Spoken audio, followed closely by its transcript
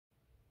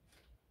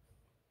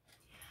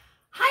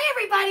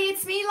everybody,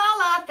 it's me,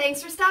 Lala.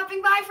 Thanks for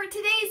stopping by for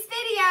today's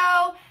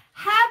video.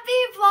 Happy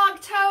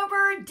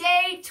Vlogtober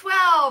Day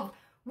 12.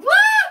 Woo!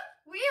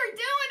 We are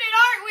doing it,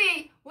 aren't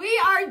we?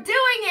 We are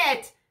doing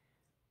it.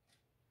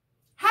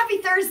 Happy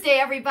Thursday,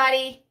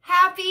 everybody.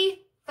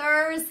 Happy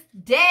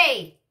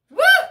Thursday. Woo!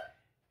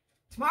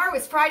 Tomorrow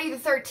is Friday the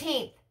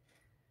 13th.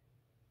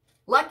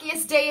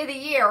 Luckiest day of the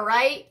year,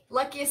 right?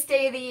 Luckiest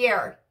day of the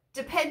year,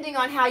 depending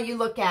on how you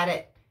look at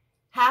it.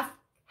 Half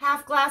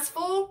glass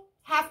full,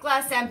 half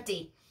glass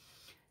empty.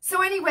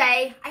 So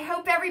anyway, I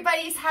hope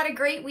everybody's had a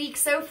great week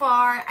so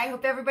far. I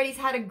hope everybody's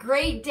had a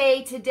great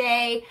day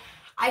today.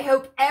 I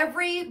hope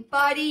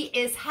everybody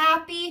is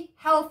happy,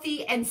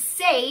 healthy, and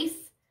safe,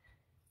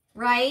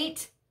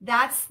 right?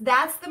 That's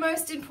the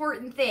most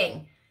important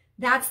thing.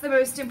 That's the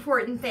most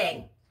important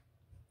thing.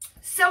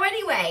 So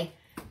anyway,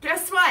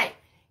 guess what?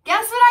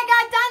 Guess what I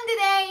got done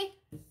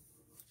today?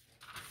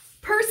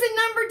 Person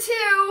number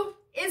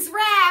 2 is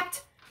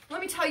wrapped.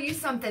 Let me tell you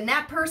something.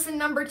 That person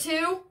number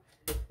 2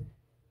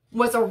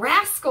 was a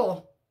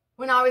rascal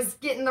when I was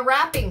getting the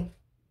wrapping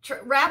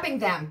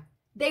them.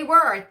 They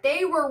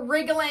were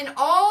wriggling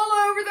all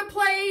over the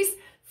place,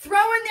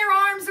 throwing their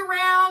arms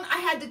around. I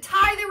had to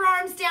tie their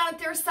arms down at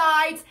their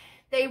sides.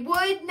 They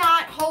would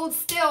not hold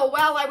still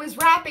while I was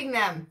wrapping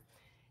them.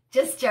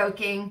 Just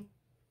joking.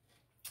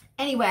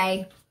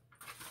 Anyway,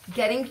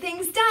 getting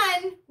things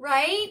done,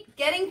 right?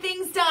 Getting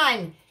things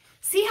done.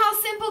 See how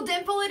simple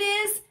dimple it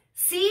is?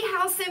 See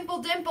how simple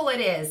dimple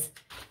it is,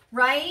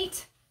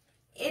 right?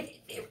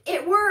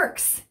 It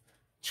works.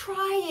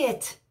 Try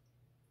it.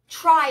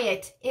 Try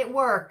it. It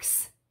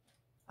works.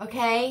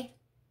 Okay?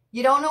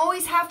 You don't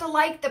always have to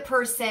like the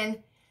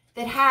person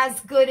that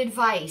has good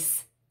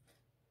advice.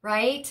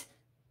 Right?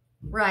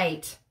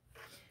 Right.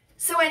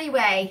 So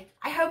anyway,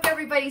 I hope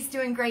everybody's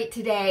doing great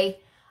today.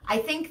 I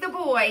think the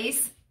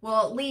boys,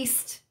 well, at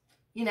least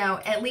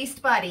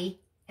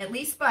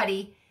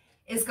Buddy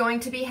is going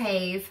to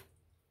behave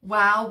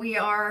while we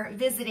are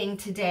visiting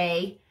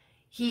today.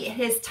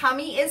 His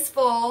tummy is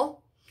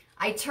full.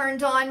 I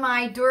turned on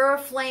my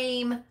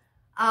Duraflame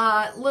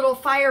little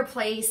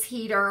fireplace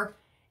heater,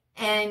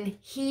 and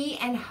he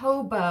and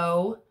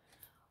Hobo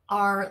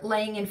are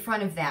laying in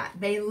front of that.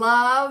 They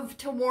love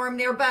to warm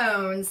their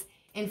bones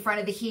in front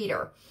of the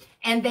heater,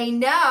 and they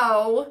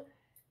know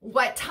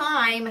what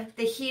time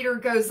the heater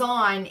goes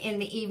on in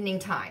the evening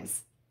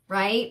times,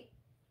 right?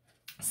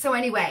 So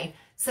anyway,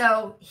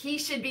 so he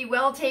should be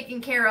well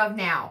taken care of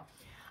now.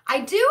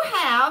 I do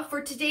have,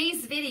 for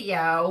today's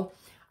video,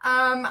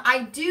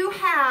 I do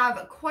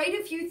have quite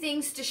a few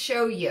things to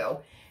show you.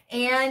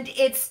 And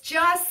it's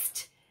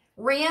just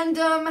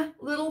random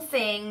little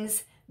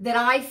things that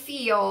I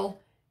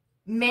feel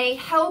may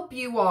help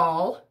you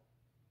all,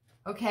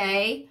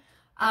 okay,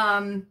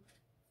 in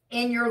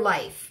your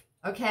life,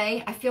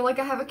 okay? I feel like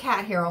I have a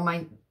cat hair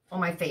on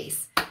my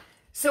face.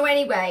 So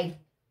anyway,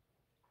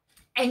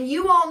 and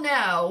you all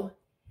know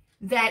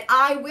that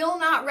I will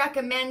not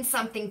recommend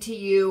something to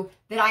you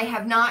that I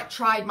have not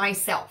tried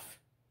myself.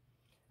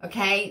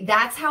 Okay?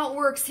 That's how it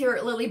works here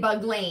at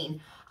Lilleybugglane.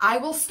 I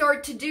will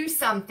start to do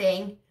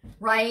something,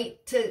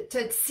 right,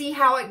 to see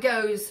how it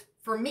goes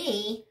for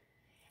me.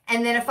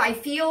 And then if I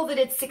feel that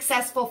it's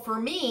successful for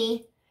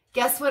me,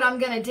 guess what I'm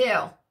going to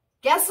do?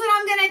 Guess what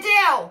I'm going to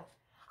do?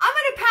 I'm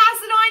going to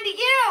pass it on to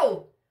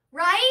you,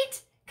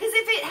 right? Because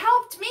if it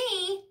helped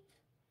me,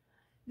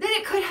 then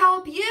it could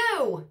help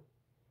you.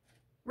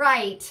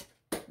 Right,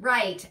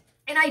 right.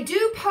 And I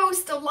do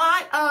post a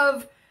lot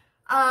of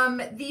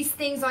these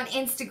things on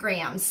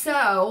Instagram.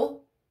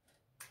 So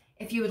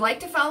if you would like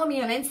to follow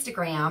me on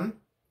Instagram,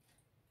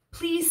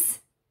 please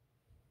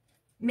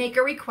make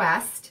a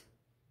request.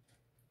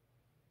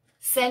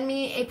 Send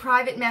me a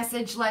private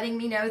message letting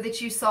me know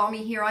that you saw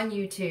me here on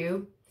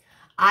YouTube.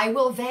 I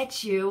will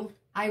vet you.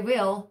 I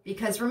will,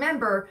 because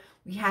remember,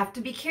 we have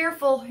to be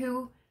careful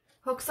who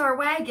hooks our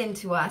wagon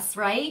to us,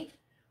 right?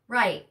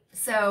 Right.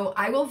 So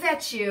I will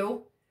vet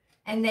you,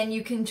 and then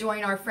you can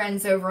join our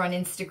friends over on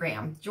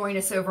Instagram. Join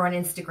us over on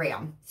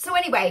Instagram. So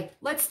anyway,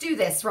 let's do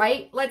this,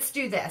 right? Let's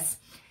do this.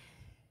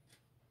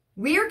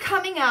 We're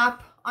coming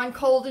up on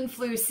cold and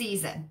flu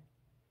season,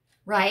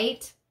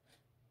 right?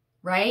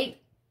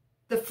 Right?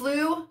 The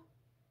flu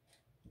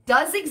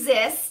does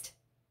exist,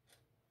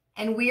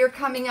 and we are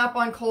coming up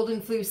on cold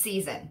and flu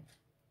season.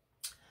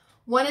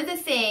 One of the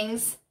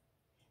things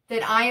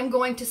that I am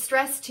going to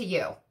stress to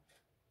you,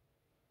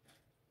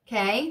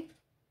 okay?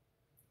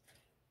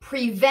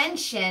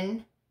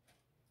 Prevention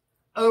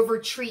over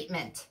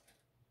treatment.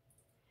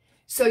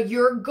 So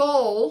your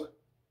goal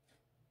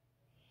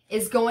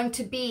is going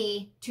to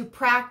be to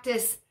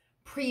practice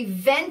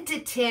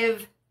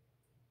preventative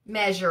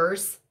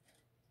measures,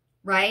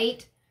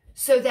 right?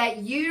 So that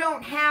you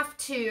don't have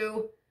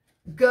to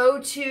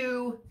go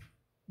to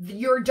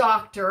your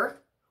doctor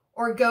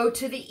or go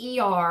to the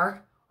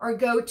ER or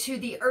go to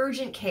the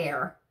urgent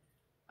care,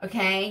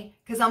 okay?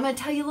 Because I'm going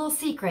to tell you a little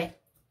secret,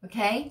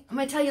 okay? I'm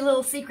going to tell you a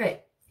little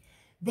secret.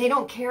 They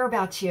don't care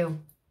about you.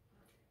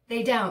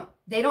 They don't.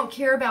 They don't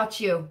care about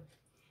you.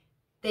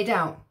 They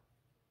don't.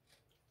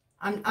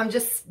 I'm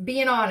just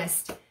being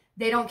honest.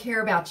 They don't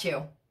care about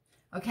you,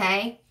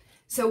 okay?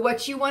 So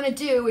what you want to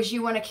do is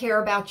you want to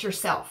care about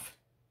yourself,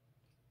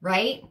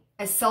 right?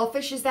 As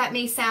selfish as that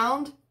may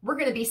sound, we're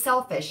going to be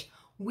selfish.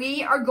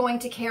 We are going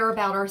to care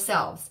about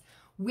ourselves.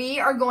 We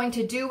are going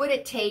to do what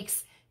it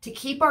takes to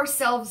keep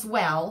ourselves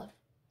well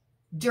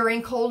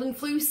during cold and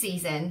flu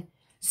season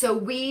so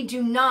we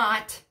do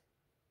not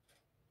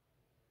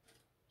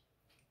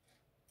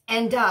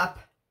end up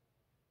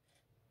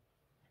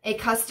a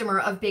customer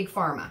of Big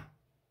Pharma.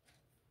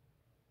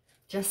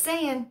 Just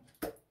saying.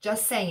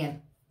 Just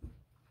saying.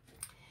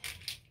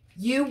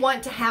 You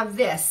want to have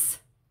this.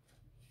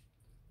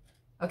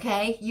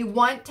 Okay? You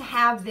want to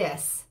have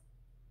this.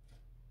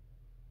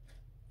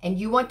 And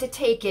you want to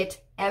take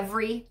it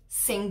every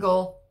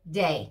single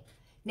day.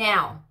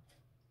 Now,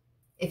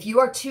 if you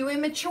are too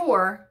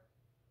immature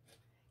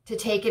to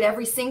take it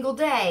every single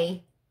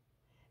day,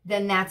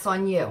 then that's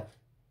on you,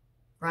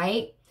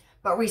 right?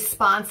 But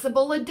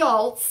responsible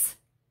adults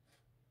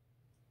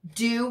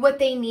do what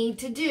they need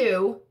to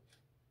do,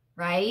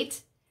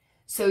 right?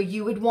 So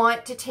you would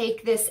want to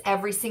take this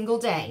every single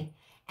day,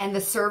 and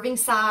the serving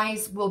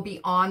size will be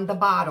on the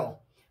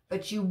bottle,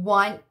 but you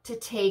want to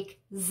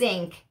take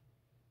zinc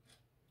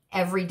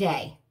every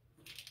day.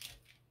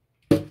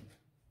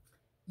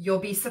 You'll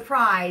be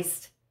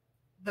surprised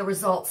the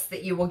results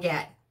that you will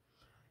get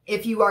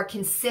if you are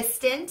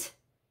consistent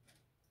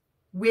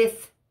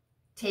with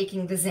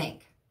taking the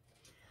zinc.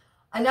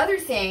 Another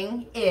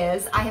thing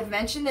is, I have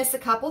mentioned this a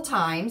couple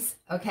times,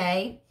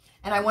 okay?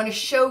 And I want to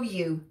show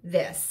you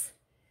this.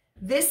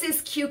 This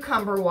is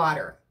cucumber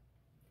water,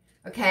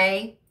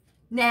 okay?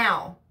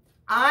 Now,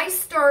 I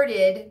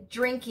started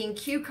drinking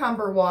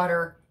cucumber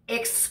water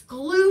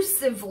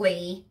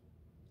exclusively,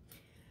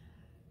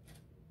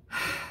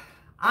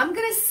 I'm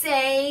going to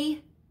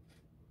say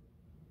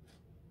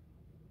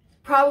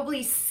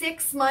probably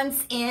 6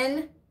 months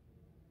in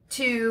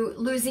to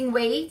losing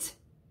weight.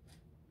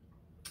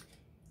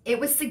 It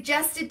was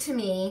suggested to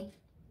me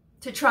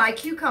to try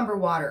cucumber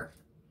water.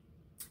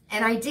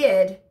 And I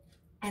did,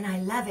 and I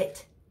love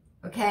it,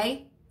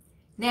 okay?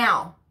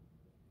 Now,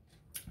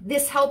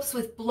 this helps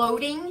with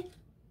bloating.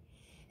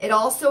 It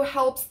also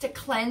helps to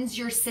cleanse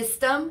your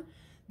system.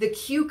 The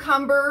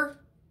cucumber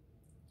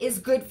is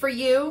good for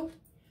you.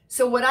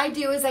 So what I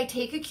do is I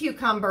take a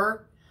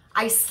cucumber,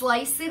 I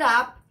slice it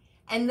up,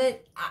 and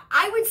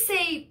I would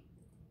say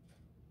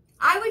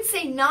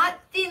not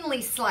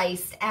thinly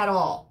sliced at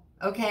all,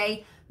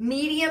 okay?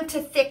 Medium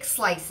to thick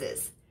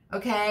slices,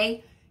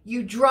 okay?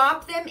 You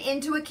drop them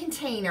into a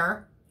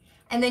container,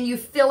 and then you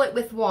fill it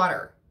with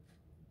water,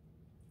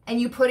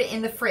 and you put it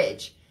in the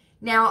fridge.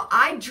 Now,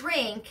 I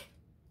drink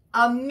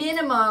a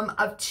minimum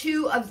of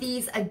 2 of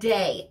these a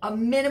day, a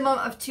minimum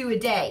of 2 a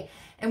day.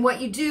 And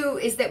what you do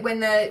is that when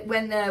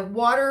the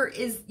water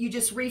is, you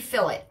just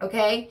refill it,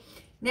 okay?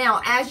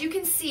 Now, as you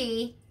can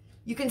see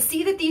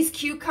that these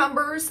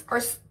cucumbers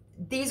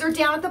these are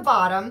down at the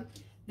bottom.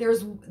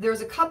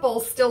 There's a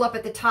couple still up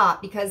at the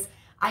top because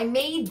I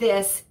made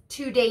this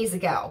 2 days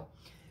ago.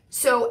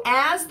 So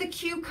as the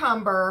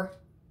cucumber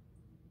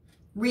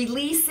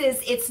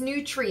releases its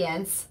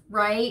nutrients,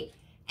 right,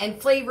 and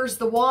flavors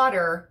the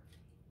water,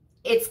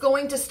 it's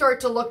going to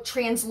start to look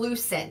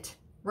translucent,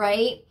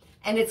 right?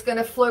 And it's going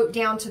to float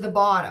down to the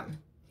bottom.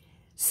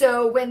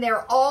 So when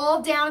they're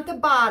all down at the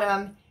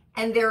bottom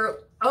and they're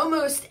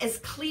almost as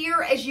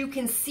clear as you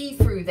can see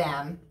through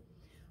them,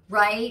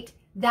 right?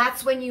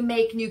 That's when you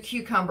make new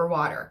cucumber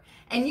water.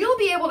 And you'll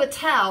be able to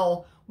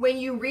tell when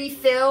you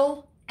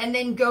refill and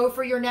then go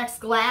for your next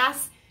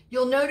glass.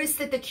 You'll notice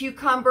that the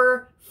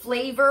cucumber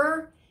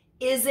flavor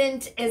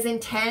isn't as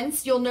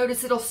intense. You'll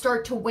notice it'll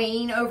start to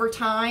wane over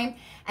time,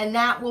 and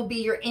that will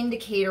be your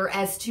indicator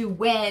as to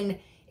when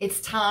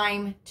it's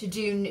time to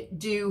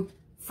do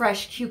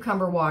fresh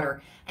cucumber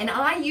water. And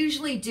I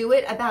usually do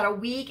it about a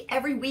week,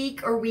 every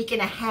week or week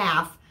and a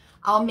half.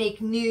 I'll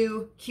make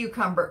new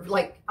cucumber,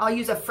 like I'll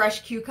use a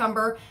fresh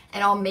cucumber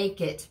and I'll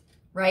make it,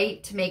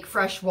 right, to make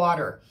fresh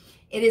water.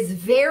 It is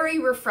very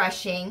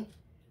refreshing,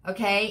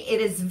 okay?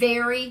 It is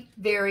very,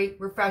 very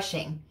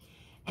refreshing.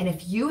 And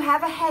if you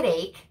have a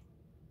headache,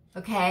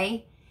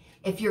 okay,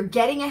 if you're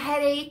getting a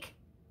headache,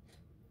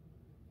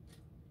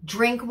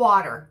 drink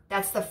water.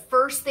 That's the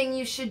first thing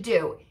you should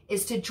do,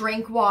 is to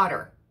drink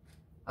water,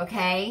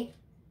 okay?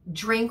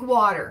 Drink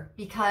water,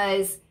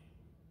 because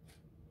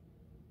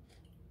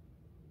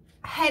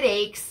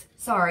headaches,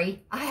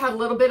 sorry, I had a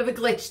little bit of a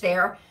glitch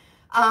there.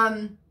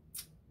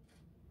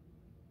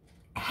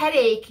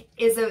 Headache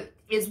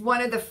is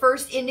one of the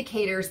first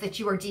indicators that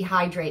you are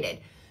dehydrated.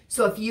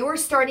 So if you are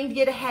starting to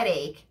get a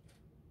headache,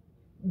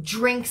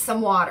 drink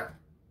some water,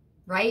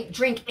 right?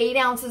 Drink 8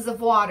 ounces of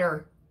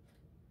water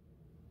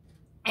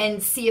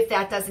and see if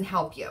that doesn't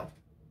help you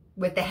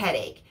with the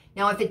headache.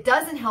 Now, if it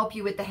doesn't help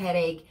you with the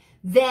headache,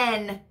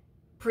 then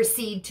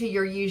proceed to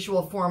your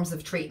usual forms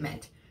of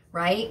treatment,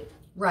 right?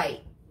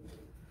 Right.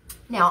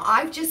 Now,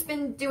 I've just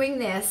been doing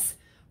this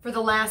for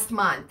the last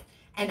month,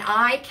 and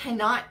I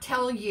cannot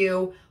tell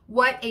you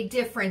what a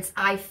difference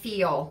I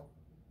feel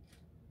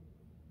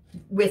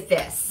with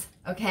this,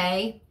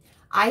 okay?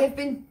 I have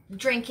been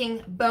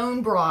drinking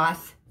bone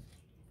broth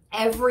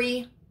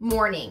every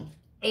morning.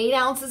 8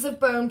 ounces of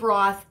bone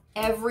broth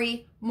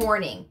every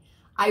morning.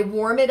 I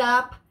warm it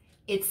up.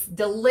 It's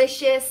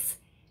delicious.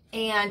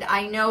 And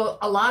I know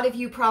a lot of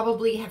you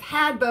probably have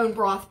had bone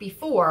broth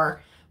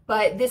before,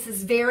 but this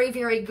is very,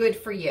 very good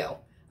for you,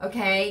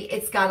 okay?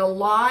 It's got a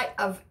lot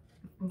of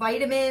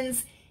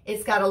vitamins.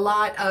 It's got a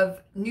lot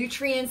of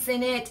nutrients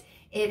in it.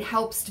 It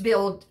helps to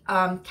build,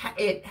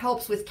 it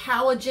helps with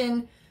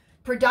collagen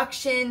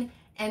production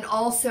and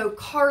also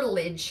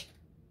cartilage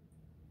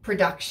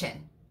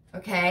production,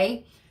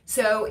 okay?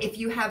 So if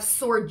you have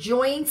sore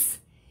joints,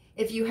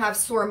 if you have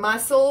sore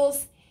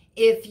muscles,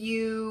 if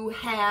you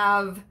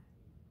have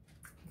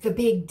the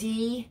big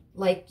D,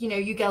 like, you know,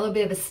 you get a little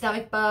bit of a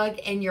stomach bug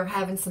and you're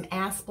having some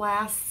ass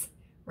blasts,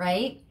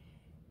 right?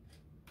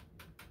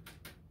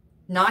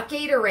 Not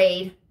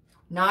Gatorade,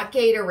 not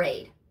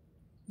Gatorade.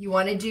 You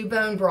want to do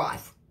bone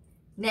broth.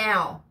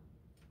 Now,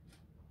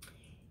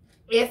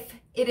 if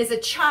it is a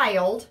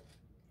child,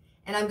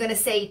 and I'm going to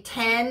say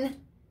 10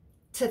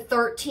 to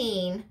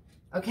 13,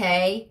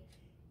 okay,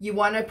 you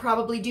want to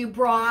probably do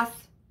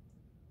broth,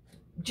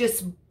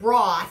 just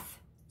broth,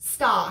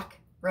 stock,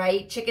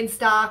 right? Chicken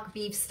stock,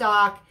 beef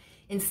stock,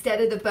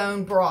 instead of the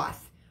bone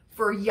broth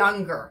for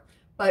younger.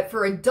 But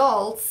for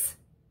adults,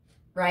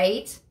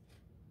 right?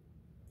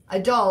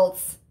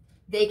 Adults,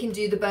 they can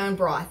do the bone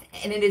broth.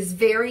 And it is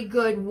very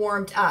good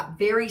warmed up,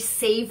 very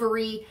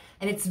savory,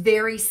 and it's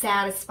very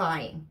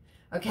satisfying,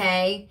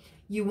 okay?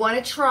 You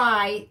want to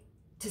try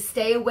to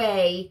stay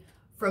away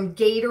from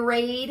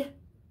Gatorade,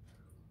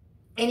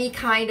 any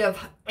kind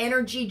of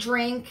energy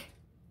drink.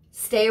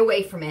 Stay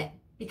away from it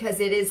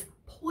because it is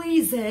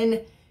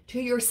poison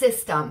to your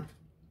system.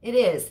 It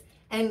is.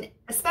 And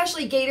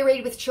especially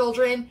Gatorade with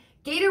children.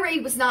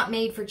 Gatorade was not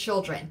made for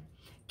children.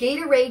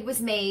 Gatorade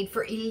was made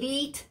for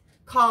elite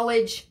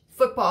college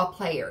football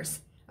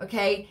players,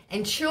 okay?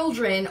 And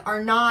children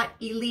are not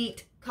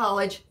elite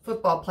college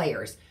football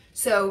players.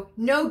 So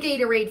no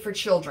Gatorade for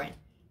children.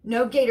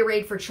 No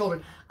Gatorade for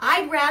children.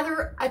 I'd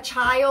rather a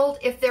child,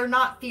 if they're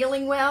not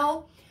feeling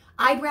well,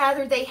 I'd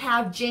rather they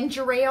have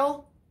ginger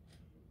ale,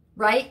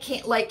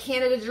 right? Like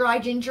Canada Dry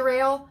ginger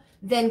ale,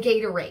 than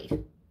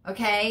Gatorade,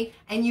 okay?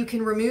 And you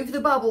can remove the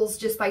bubbles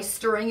just by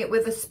stirring it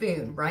with a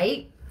spoon,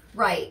 right?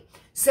 Right.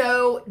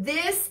 So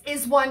this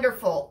is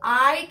wonderful.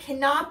 I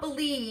cannot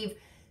believe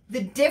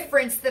the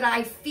difference that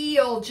I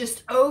feel,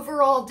 just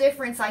overall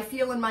difference I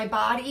feel in my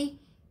body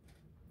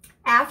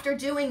after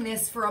doing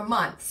this for a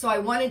month. So I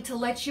wanted to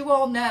let you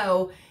all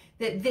know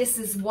that this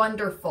is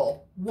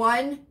wonderful.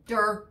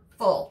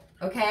 Wonderful,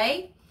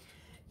 okay?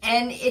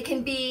 And it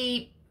can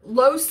be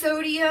low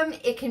sodium,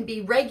 it can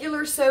be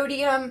regular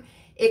sodium,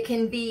 it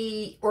can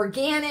be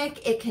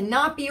organic, it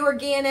cannot be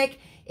organic,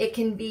 it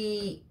can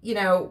be, you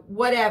know,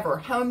 whatever,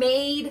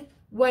 homemade,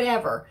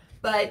 whatever.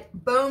 But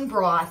bone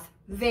broth,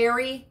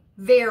 very,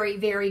 very,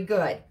 very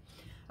good.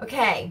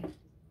 Okay.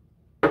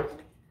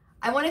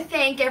 I want to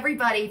thank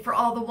everybody for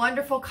all the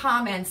wonderful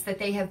comments that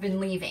they have been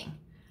leaving,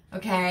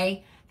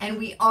 okay? And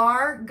we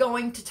are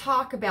going to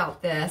talk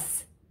about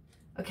this,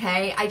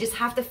 okay? I just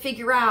have to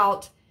figure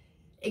out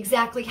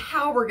exactly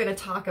how we're going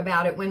to talk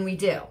about it when we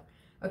do,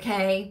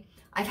 okay?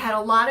 I've had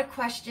a lot of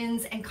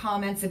questions and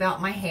comments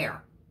about my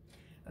hair,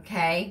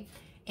 okay?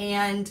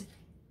 And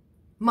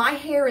my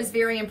hair is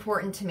very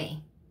important to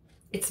me.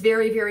 It's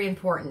very, very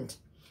important.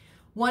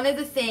 One of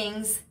the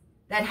things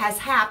that has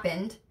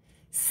happened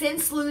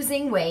since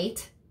losing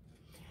weight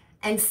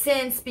and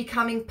since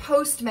becoming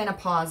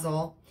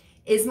postmenopausal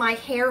is my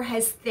hair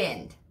has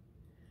thinned,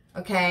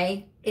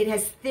 okay? It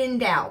has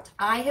thinned out.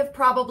 I have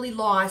probably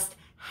lost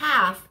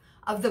half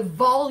of the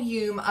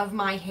volume of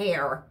my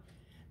hair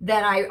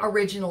that I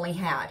originally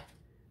had,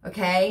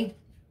 okay?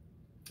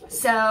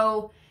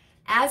 So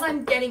as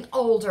I'm getting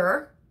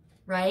older,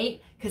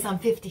 right, because I'm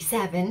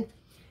 57,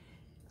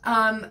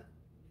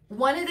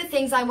 one of the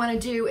things I want to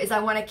do is I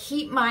want to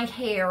keep my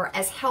hair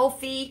as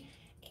healthy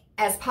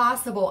as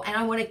possible, and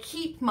I want to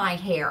keep my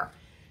hair.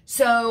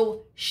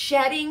 So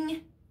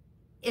shedding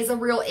is a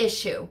real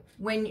issue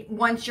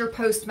once you're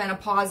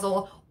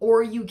postmenopausal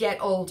or you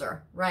get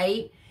older,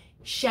 right?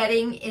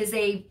 Shedding is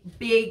a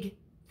big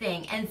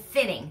thing, and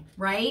thinning,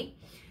 right?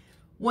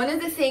 One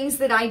of the things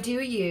that I do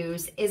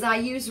use is I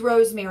use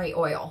rosemary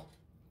oil,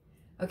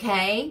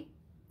 okay?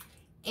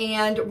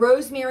 And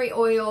rosemary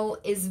oil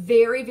is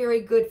very,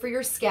 very good for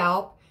your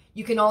scalp.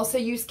 You can also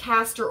use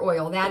castor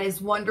oil. That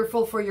is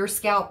wonderful for your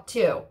scalp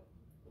too.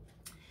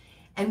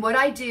 And what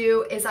I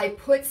do is I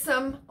put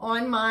some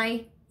on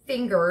my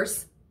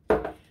fingers.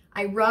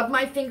 I rub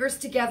my fingers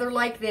together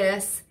like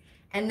this,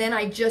 and then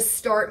I just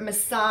start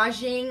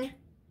massaging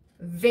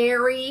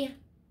very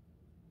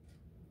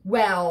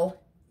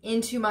well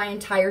into my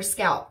entire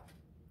scalp,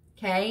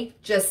 okay?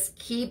 Just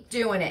keep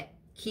doing it,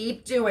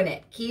 keep doing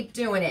it, keep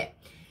doing it.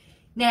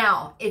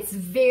 Now, it's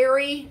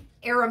very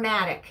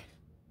aromatic,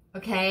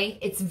 okay?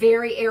 It's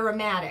very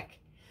aromatic.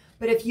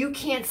 But if you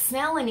can't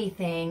smell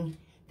anything,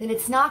 then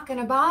it's not going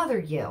to bother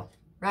you,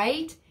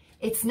 right?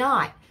 It's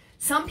not.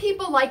 Some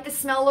people like the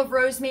smell of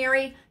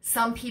rosemary,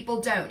 some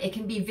people don't. It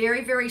can be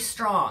very, very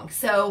strong.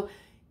 So,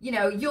 you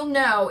know, you'll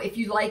know if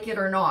you like it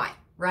or not,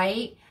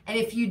 right? And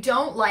if you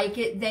don't like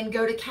it, then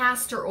go to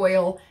castor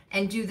oil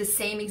and do the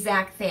same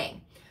exact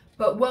thing.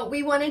 But what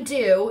we want to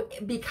do,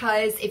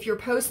 because if you're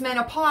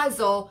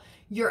postmenopausal,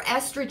 your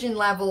estrogen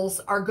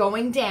levels are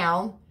going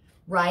down,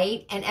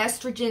 right? And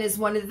estrogen is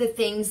one of the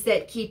things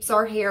that keeps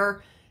our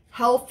hair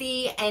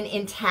healthy and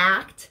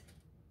intact,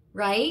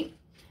 right?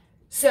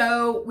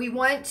 So we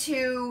want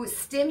to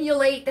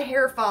stimulate the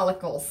hair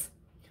follicles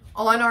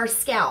on our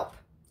scalp.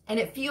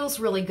 And it feels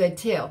really good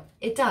too.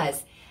 It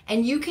does.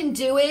 And you can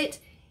do it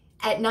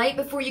at night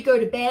before you go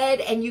to bed,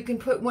 and you can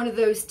put one of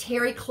those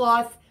terry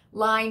cloth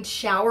lined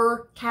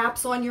shower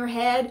caps on your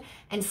head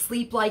and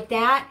sleep like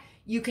that.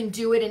 You can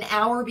do it an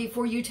hour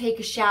before you take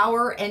a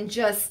shower and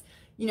just,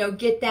 you know,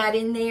 get that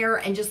in there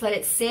and just let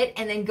it sit,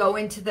 and then go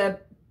into the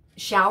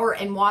shower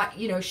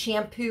and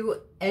shampoo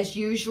as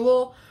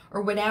usual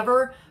or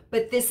whatever.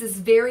 But this is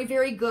very,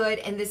 very good,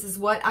 and this is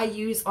what I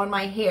use on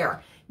my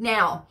hair.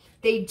 Now,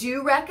 they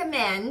do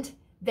recommend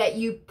that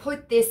you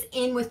put this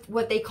in with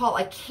what they call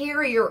a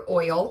carrier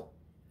oil,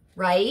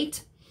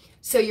 right?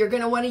 So you're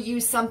going to want to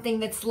use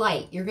something that's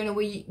light. You're going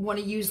to want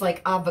to use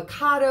like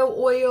avocado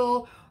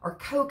oil or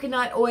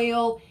coconut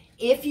oil.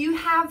 If you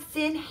have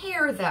thin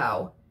hair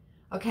though,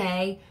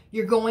 okay,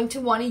 you're going to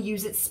want to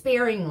use it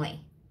sparingly,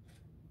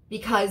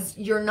 because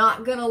you're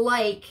not going to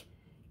like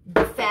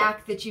the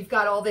fact that you've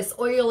got all this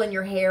oil in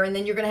your hair, and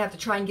then you're going to have to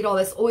try and get all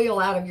this oil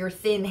out of your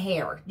thin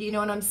hair. Do you know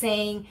what I'm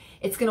saying?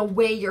 It's going to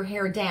weigh your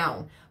hair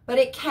down, but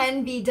it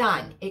can be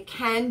done. It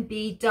can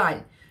be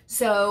done.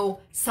 So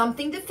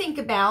something to think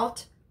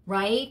about,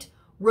 right?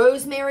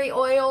 Rosemary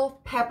oil,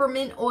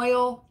 peppermint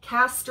oil,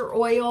 castor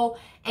oil,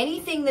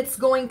 anything that's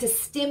going to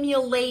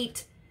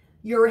stimulate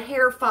your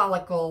hair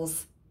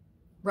follicles,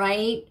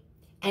 right?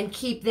 And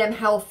keep them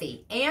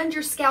healthy, and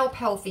your scalp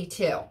healthy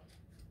too.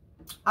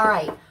 All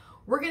right.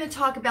 We're going to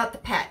talk about the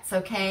pets,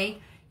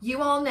 okay?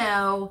 You all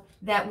know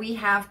that we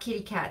have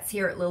kitty cats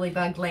here at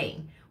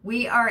Lilleybugglane.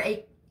 We are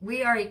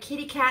a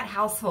kitty cat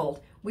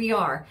household. We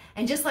are.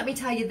 And just let me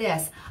tell you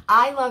this.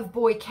 I love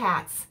boy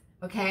cats,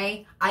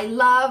 okay? I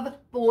love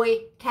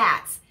boy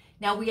cats.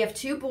 Now, we have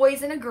 2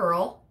 boys and a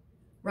girl,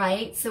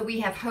 right? So we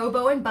have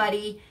Hobo and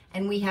Buddy,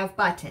 and we have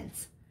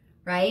Buttons,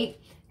 right?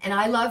 And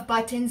I love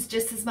Buttons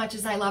just as much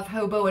as I love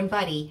Hobo and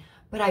Buddy,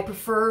 but I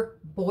prefer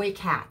boy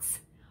cats.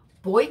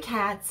 Boy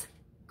cats,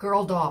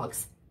 girl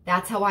dogs.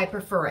 That's how I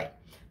prefer it.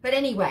 But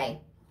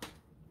anyway,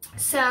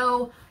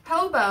 so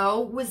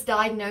Hobo was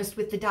diagnosed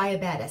with the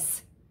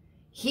diabetes.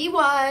 He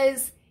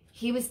was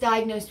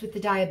diagnosed with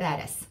the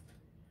diabetes.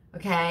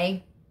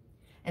 Okay?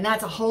 And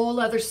that's a whole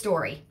other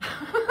story.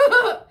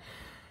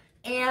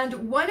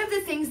 And one of the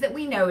things that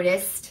we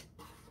noticed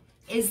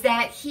is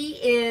that he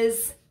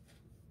is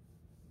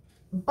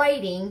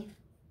biting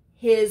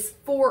his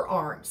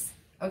forearms,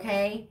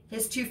 okay?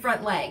 His 2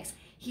 front legs.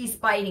 He's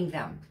biting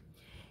them.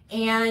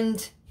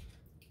 And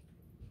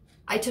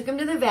I took him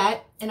to the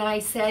vet, and I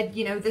said,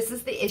 you know, this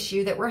is the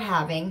issue that we're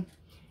having.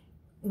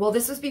 Well,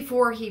 this was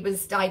before he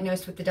was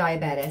diagnosed with the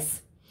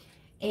diabetes.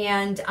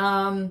 And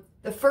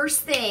the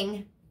first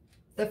thing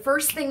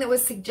that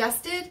was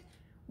suggested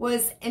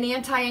was an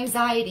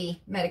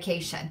anti-anxiety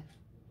medication.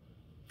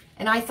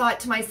 And I thought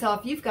to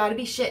myself, you've got to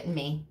be shitting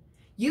me.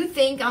 You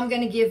think I'm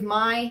going to give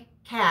my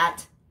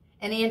cat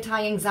an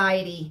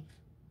anti-anxiety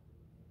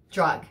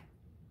drug?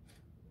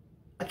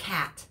 A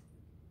cat.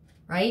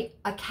 Right?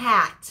 A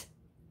cat.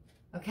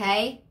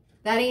 Okay?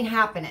 That ain't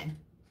happening.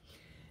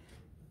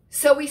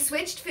 So we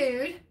switched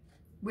food,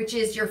 which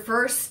is your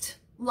first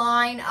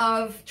line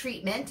of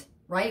treatment,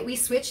 right? We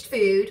switched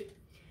food.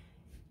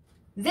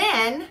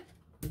 Then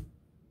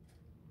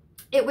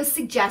it was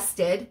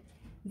suggested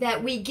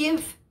that we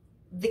give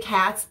the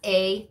cats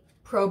a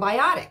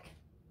probiotic.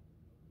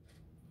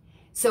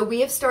 So we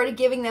have started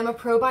giving them a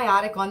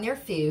probiotic on their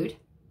food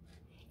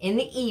in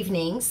the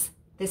evenings.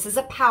 This is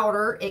a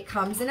powder. It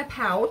comes in a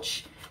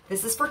pouch.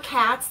 This is for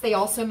cats. They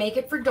also make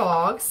it for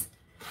dogs,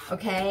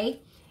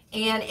 okay?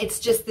 And it's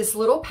just this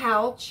little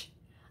pouch.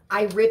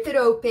 I rip it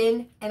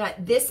open, and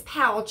this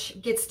pouch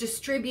gets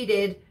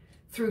distributed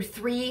through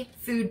 3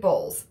 food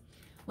bowls.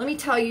 Let me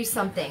tell you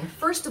something.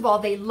 First of all,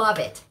 they love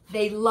it.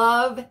 They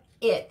love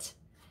it.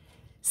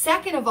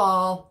 Second of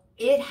all,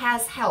 it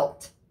has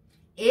helped.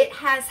 It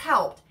has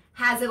helped.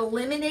 Has it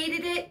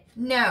eliminated it?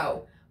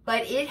 No.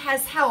 But it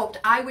has helped,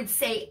 I would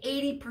say,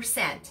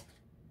 80%.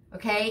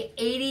 Okay?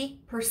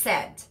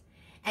 80%.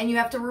 And you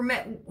have to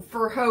remember,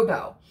 for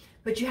Hobo,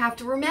 but you have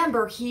to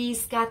remember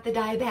he's got the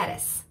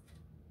diabetes,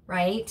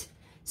 right?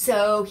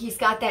 So he's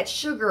got that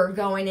sugar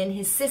going in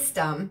his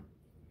system,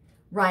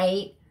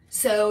 right?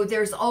 So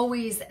there's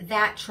always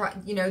that,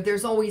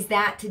 there's always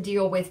that to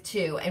deal with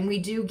too. And we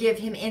do give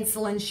him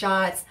insulin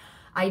shots.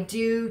 I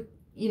do,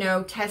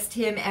 test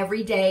him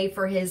every day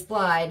for his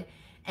blood,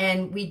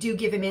 and we do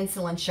give him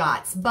insulin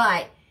shots,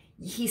 but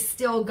he's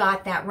still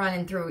got that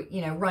running through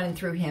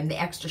him, the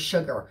extra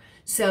sugar.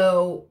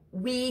 So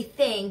we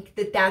think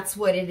that that's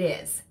what it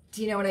is.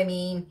 Do you know what I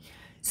mean?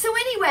 So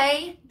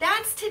anyway,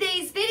 that's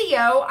today's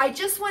video. I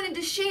just wanted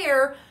to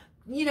share,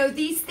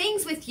 these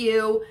things with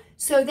you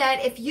so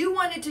that if you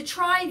wanted to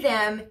try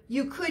them,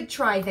 you could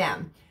try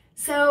them.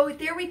 So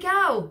there we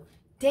go.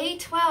 Day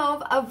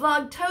 12 of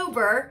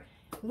Vlogtober.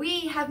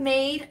 We have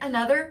made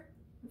another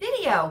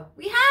video.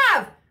 We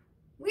have.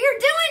 We're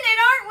doing it,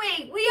 aren't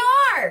we? We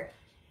are.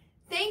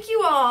 Thank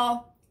you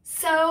all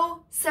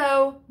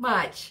so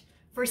much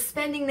for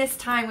spending this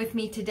time with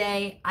me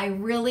today. I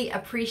really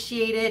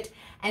appreciate it,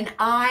 and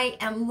I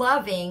am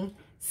loving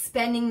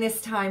spending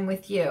this time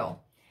with you.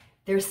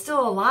 There's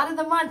still a lot of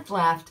the month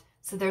left,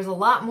 so there's a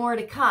lot more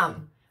to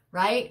come,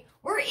 right?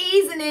 We're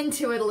easing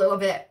into it a little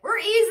bit. We're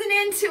easing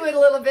into it a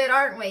little bit,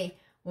 aren't we?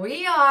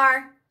 We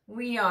are.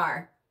 We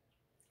are.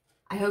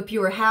 I hope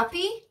you are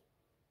happy.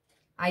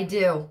 I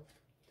do.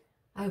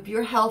 I hope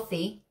you're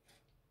healthy.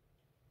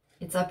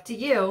 It's up to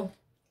you.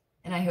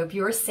 And I hope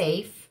you are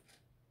safe.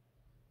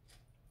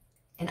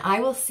 And I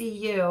will see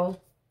you.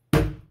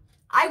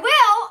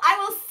 I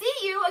will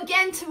see you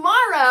again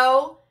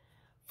tomorrow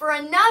for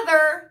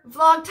another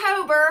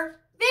Vlogtober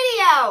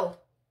video.